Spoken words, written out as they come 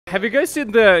Have you guys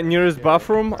seen the nearest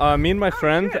bathroom? Me and my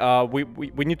friend, we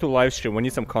need to live stream. We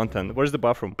need some content. Where's the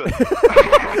bathroom?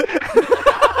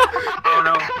 Oh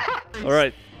no. All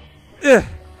right.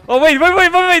 Oh wait!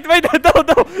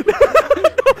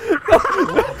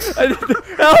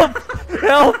 No!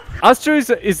 Help! Astro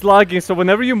is lagging, so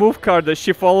whenever you move Carda,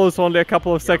 she follows only a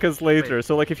couple of seconds later.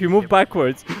 So like if you move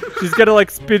backwards, she's gonna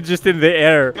like spin just in the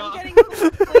air. I'm getting so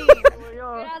clean. Get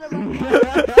out of my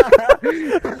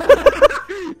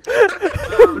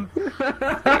Oh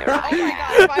my god,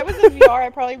 if I was in VR, I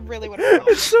probably really would have.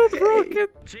 It's so broken.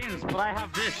 Jesus, but I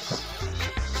have this.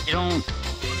 You don't.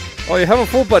 Oh, you have a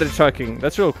full body tracking.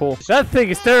 That's real cool. That thing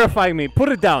is terrifying me. Put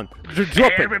it down.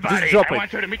 Drop it. Just drop it. I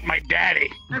want you to meet my daddy.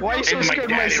 Why are you so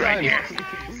scared of my son? Right here.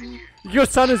 Your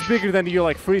son is bigger than you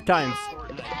like 3 times.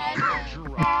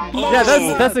 Yeah,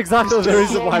 that's exactly the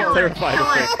reason why I'm terrified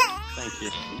of it. Thank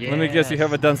you. Let me guess, you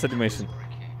have a dance animation.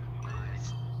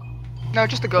 No,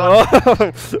 just a gun.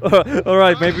 Oh, all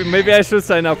right. Maybe I should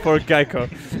sign up for Geico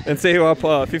and save up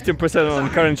 15% on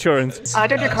car insurance. I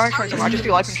don't do car insurance anymore. I just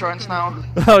do life insurance now.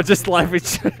 Oh, just life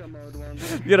insurance.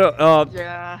 You know,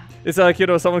 Yeah. it's like, you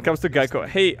know, someone comes to Geico.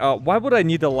 Hey, why would I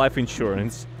need a life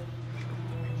insurance?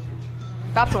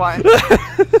 That's why. Can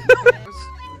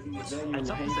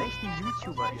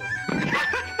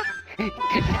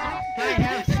I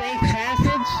have safe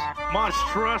passage?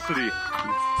 Monstrosity.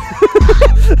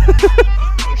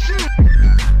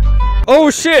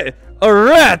 Oh shit! A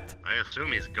rat! I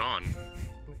assume he's gone.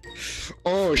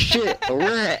 Oh shit, a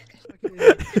rat!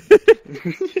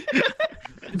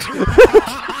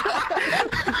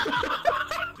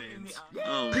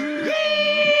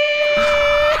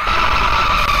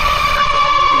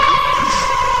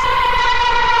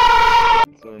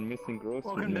 So I'm missing Grove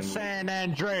Street. Welcome to San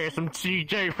Andreas. I'm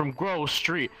TJ from Grove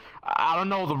Street. I don't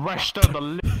know the rest of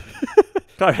the.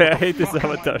 Sorry, I hate this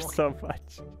avatar so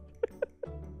much.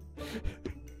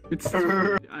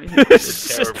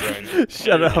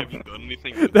 Shut up.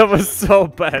 That was so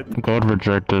bad. God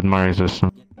rejected my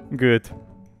resistance. Good.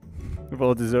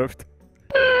 Well deserved.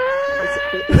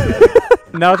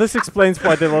 Now this explains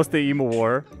why they lost the emo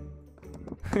war.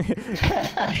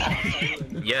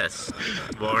 Yes,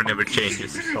 war never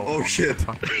changes. Oh shit.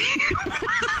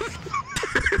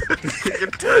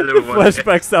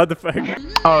 Flashback sound effect.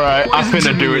 Alright, I'm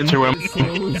finna do it to him.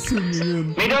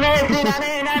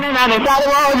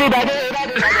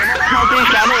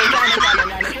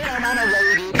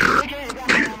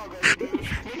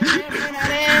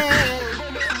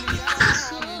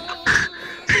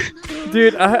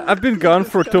 Dude, I've been gone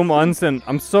for 2 months and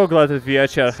I'm so glad that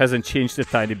VRChat hasn't changed a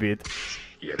tiny bit.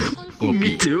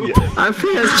 Me too. I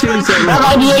think it's changed a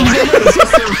lot.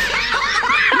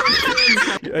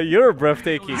 You're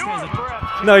breathtaking.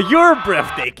 No, you're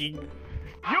breathtaking.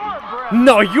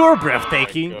 No, you're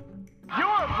breathtaking.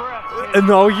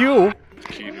 No, you.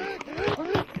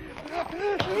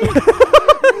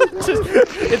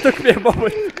 It took me a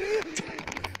moment.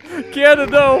 Keanu,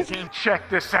 no. Check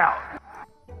this out.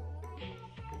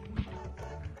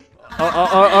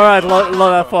 Alright,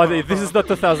 lot of fun. This is not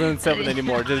 2007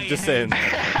 anymore, just saying.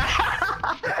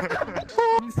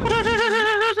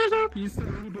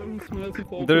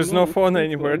 There's no phone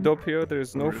anywhere, Doppio,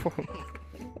 there's no phone.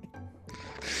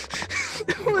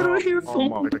 What are you Oh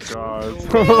my god.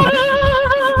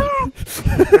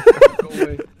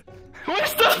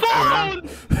 Where's the phone?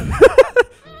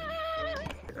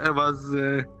 I was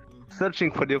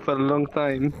searching for you for a long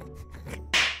time.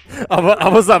 I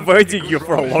was avoiding you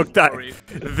for a long time.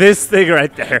 This thing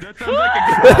right there.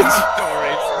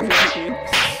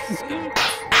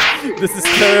 This is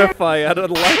terrifying, I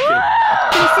don't like it.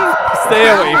 Stay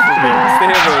away from me,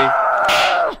 stay away.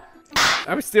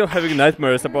 I'm still having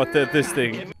nightmares about this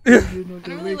thing.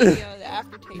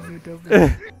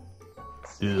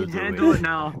 You can't do it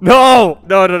now. No,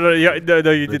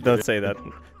 you did not say that.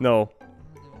 No.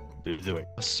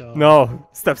 No,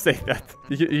 stop saying that.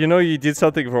 You know you did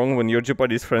something wrong when your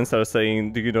Japanese friends are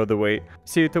saying, do you know the way?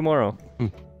 See you tomorrow.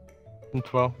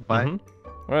 Well, bye.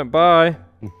 Alright, bye.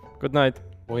 Good night.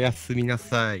 おやすみな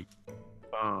さい。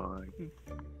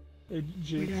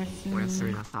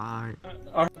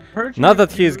 Now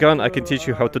that he is gone, I can teach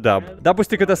you how to dub.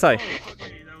 Dabushite kudasai.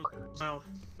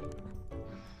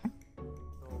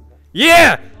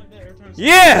 Yeah!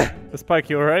 Yeah! Spike,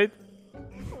 you alright?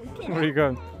 Where are you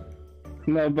going?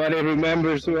 Nobody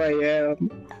remembers who I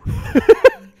am.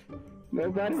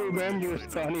 Nobody remembers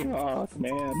Tony Hawk,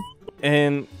 man.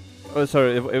 And... oh,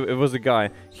 sorry, it was a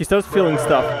guy. He starts feeling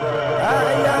stuff.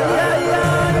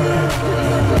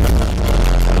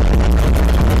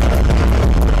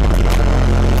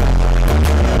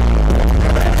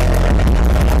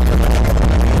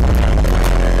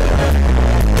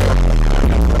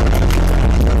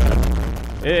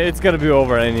 it's gonna be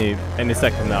over any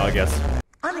second now, I guess.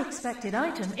 Unexpected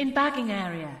item in bagging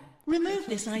area. Remove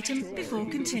this item before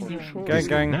continuing. Gang,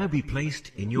 gang. Now be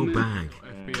placed in your bag.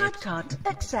 Cut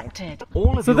accepted.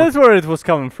 So that's where it was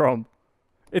coming from.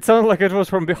 It sounded like it was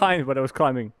from behind when I was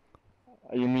climbing.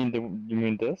 You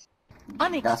mean this?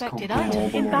 Unexpected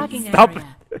item in bagging Stop.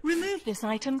 area. Remove this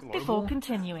item before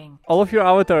continuing. All of your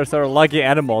avatars are laggy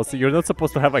animals, so you're not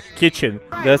supposed to have a kitchen.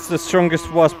 That's the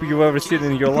strongest wasp you've ever seen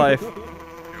in your life.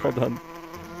 Hold on.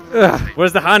 Ugh,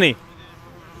 where's the honey?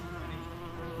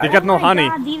 They got no honey.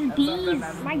 God, these bees.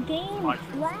 My game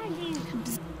is lagging.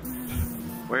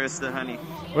 Where's the honey?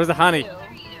 Where's the honey?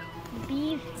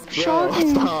 Bees.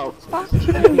 Stop. Fuck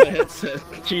My headset.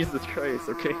 Jesus Christ,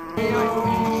 okay.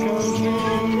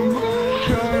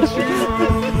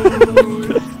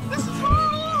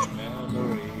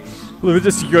 Let me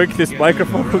just yoink this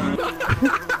microphone.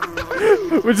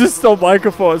 We just stole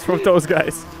microphones from those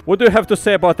guys. What do you have to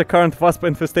say about the current wasp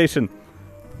infestation?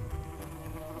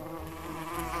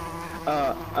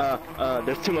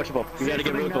 There's too much of them. We gotta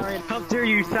get rid of them. How dare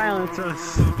you silence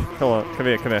us? Come on, come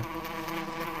here, come here.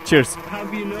 Cheers. How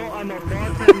do you know I'm a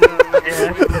bartender?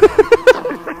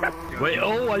 Wait,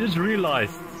 oh, I just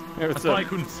realized. Hey, I what's thought up? I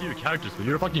couldn't see your characters, but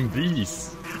you're fucking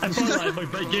bees. I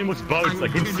thought my game was bugged, so I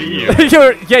couldn't see you.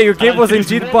 Your game was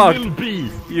indeed bugged.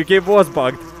 Bee. Your game was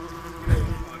bugged.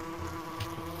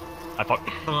 I thought.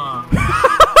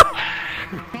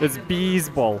 It's bees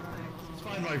ball. It's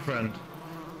fine, my friend.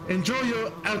 Enjoy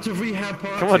your out of rehab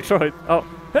party. Come on, Troy. Oh.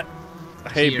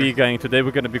 Hey, Here. bee gang. Today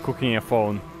we're gonna be cooking a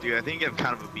phone. Dude, I think you have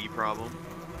kind of a bee problem.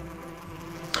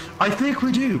 I think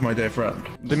we do, my dear friend.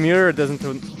 The mirror doesn't.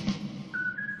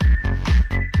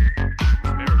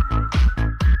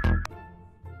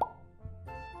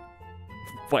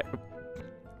 Why?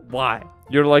 Why?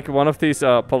 You're like one of these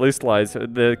police lights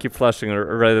that keep flashing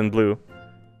red and blue.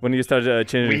 When you start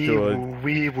changing to a...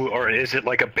 or is it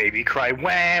like a baby cry?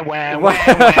 Wah, wah, Wah.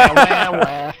 wah, wah,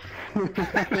 wah,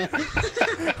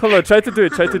 Hold on, try to do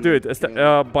it, try to do it.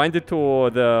 Bind it to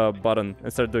the button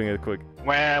and start doing it quick.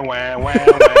 wah, wah, wah, wah,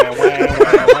 wah,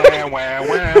 wah, wah,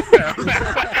 wah,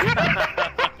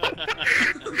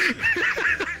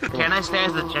 Can I stay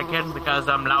as the chicken because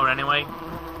I'm loud anyway?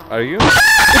 Are you?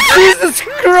 Jesus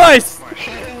Christ!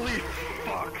 Holy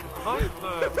fuck.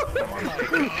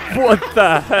 What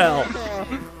the hell?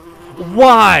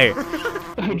 Why?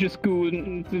 I just go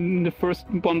in the first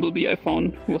bumblebee I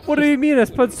found. What do you mean? I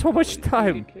spent so much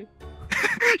time.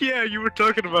 Yeah, you were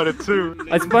talking about it too.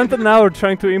 I spent an hour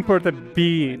trying to import a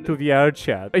bee to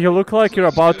VRChat. You look like you're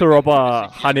about to rob a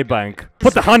honey bank.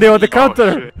 Put the honey on the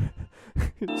counter!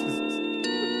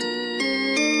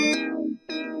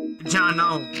 John,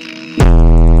 no.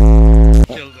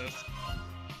 Killed us.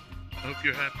 Hope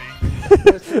you're happy.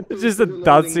 It's just a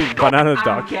dancing banana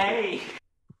duck.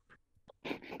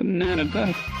 Banana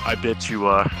duck. I bet you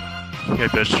are. I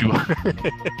bet you are.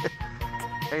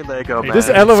 Hey Lego man. This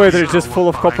elevator is just full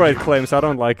of copyright claims. I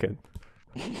don't like it.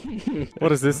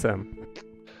 What is this, Sam?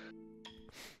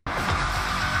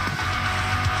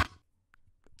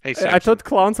 Hey, I thought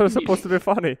clowns are supposed to be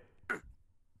funny.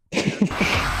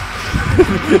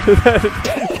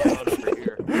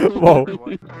 Whoa.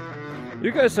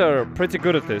 You guys are pretty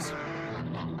good at this.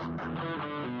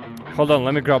 Hold on,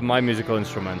 let me grab my musical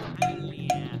instrument.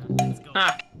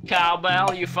 Ah,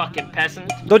 cowbell, you fucking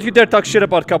peasant. Don't you dare talk shit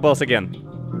about cowbells again.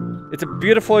 It's a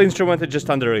beautiful instrument, it's just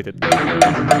underrated.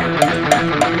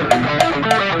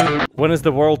 When is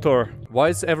the world tour? Why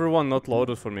is everyone not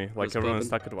loaded for me? Like everyone is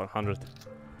stuck at 100.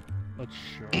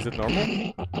 Is it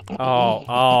normal? Oh,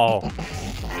 oh.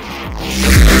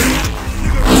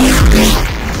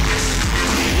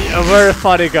 Very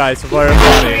funny, guys. Very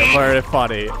funny. Very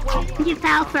funny. You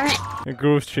fell for it.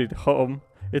 Groove Street home.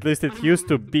 At least it used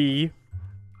to be.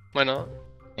 Why not?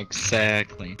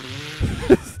 Exactly.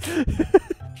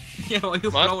 Yeah, why are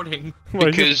you What? floating?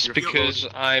 Because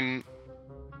I'm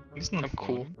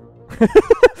cool.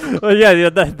 Oh yeah,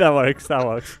 that works. That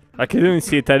works. I can even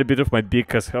see a tiny bit of my beak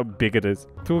because how big it is.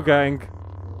 Two gang.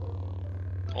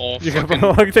 Oh, You can fucking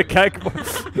unlock the gang.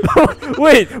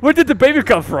 Wait, where did the baby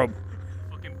come from?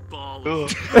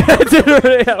 I didn't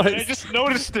realize. I just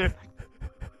noticed it.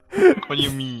 What do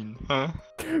you mean, huh?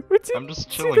 I'm just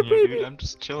chilling here, dude. I'm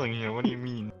just chilling here. What do you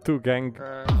mean? Two gang.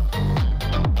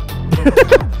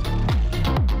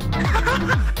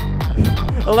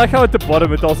 I like how at the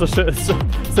bottom it also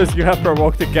says you have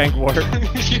provoked the gang war. You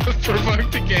have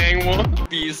provoked the gang war.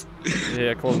 Bees.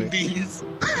 Yeah, call me. Bees.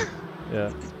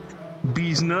 Yeah.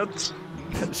 Bees nuts.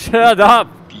 Shut up!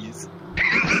 Bees.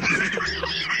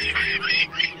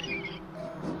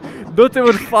 Not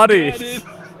even funny.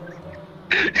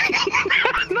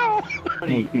 No.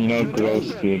 You know,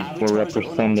 gross, dude. We're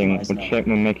representing,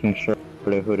 we're making sure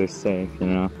the hood is safe, you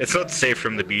know? It's not safe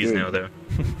from the bees now, though.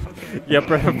 Yeah,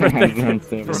 protect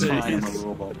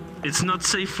It's not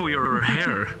safe for your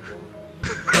hair.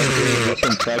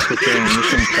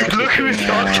 Look who's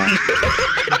talking!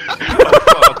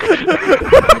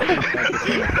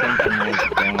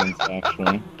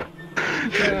 Actually.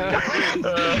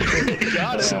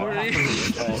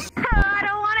 I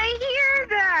don't want to hear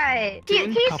that.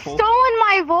 He's stolen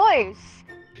my voice.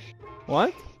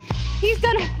 What? He's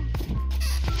done.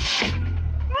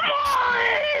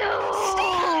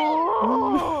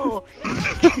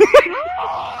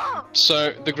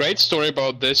 So, the great story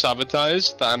about this avatar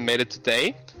is that I made it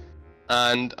today,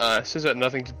 and since I had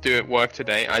nothing to do at work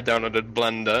today, I downloaded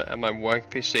Blender at my work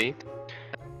PC,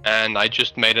 and I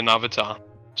just made an avatar.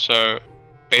 So,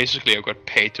 basically I got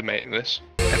paid to make this.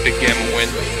 Epic game win.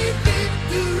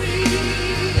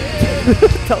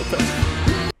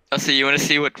 So you want to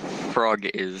see what frog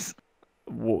is?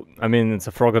 Well, I mean, it's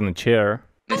a frog on a chair.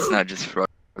 It's not just frog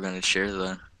on a chair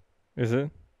though. Is it?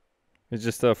 It's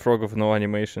just a frog with no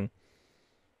animation.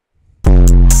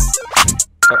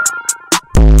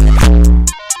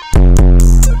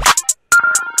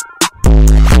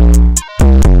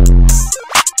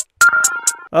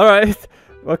 Alright.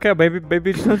 Okay, maybe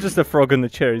it's not just a frog on the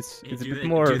chair, it's a bit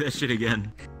more... Do that shit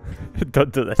again.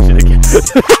 Don't do that shit again.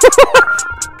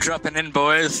 Dropping in,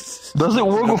 boys. Does it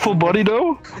work with full body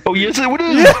though? Oh yes it would.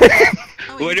 Yeah.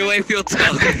 Where do I feel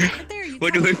taller?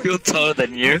 Where do I feel taller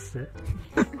than you?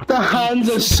 The hands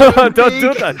are so Don't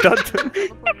do that, don't do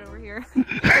that. Over here.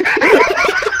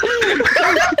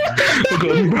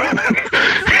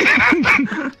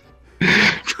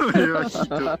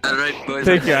 Alright, boys.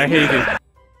 Thank you, I hate it.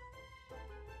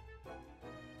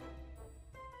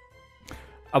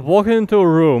 I walked into a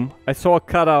room, I saw a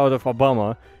cutout of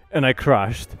Obama, and I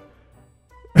crashed.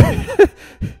 I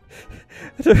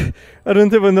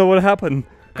don't even know what happened.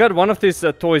 I got one of these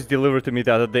toys delivered to me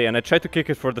the other day, and I tried to kick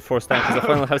it for the first time because I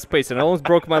finally have space, and I almost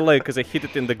broke my leg because I hit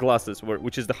it in the glasses,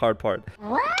 which is the hard part.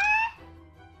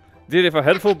 Dude, if I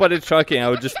had full-bodied tracking, I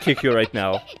would just kick you right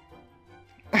now.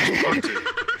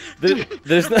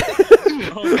 There's no...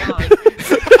 Oh god.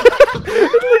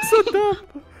 It looks so dumb.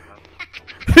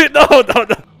 No.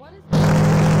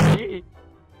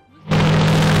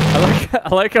 I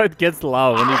like how it gets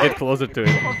loud when you get closer to it.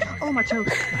 Oh my toes.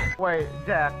 Wait,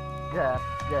 Jack.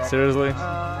 Seriously?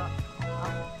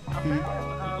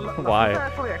 Why?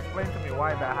 Actually explain to me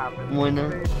why that happened. Why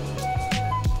not?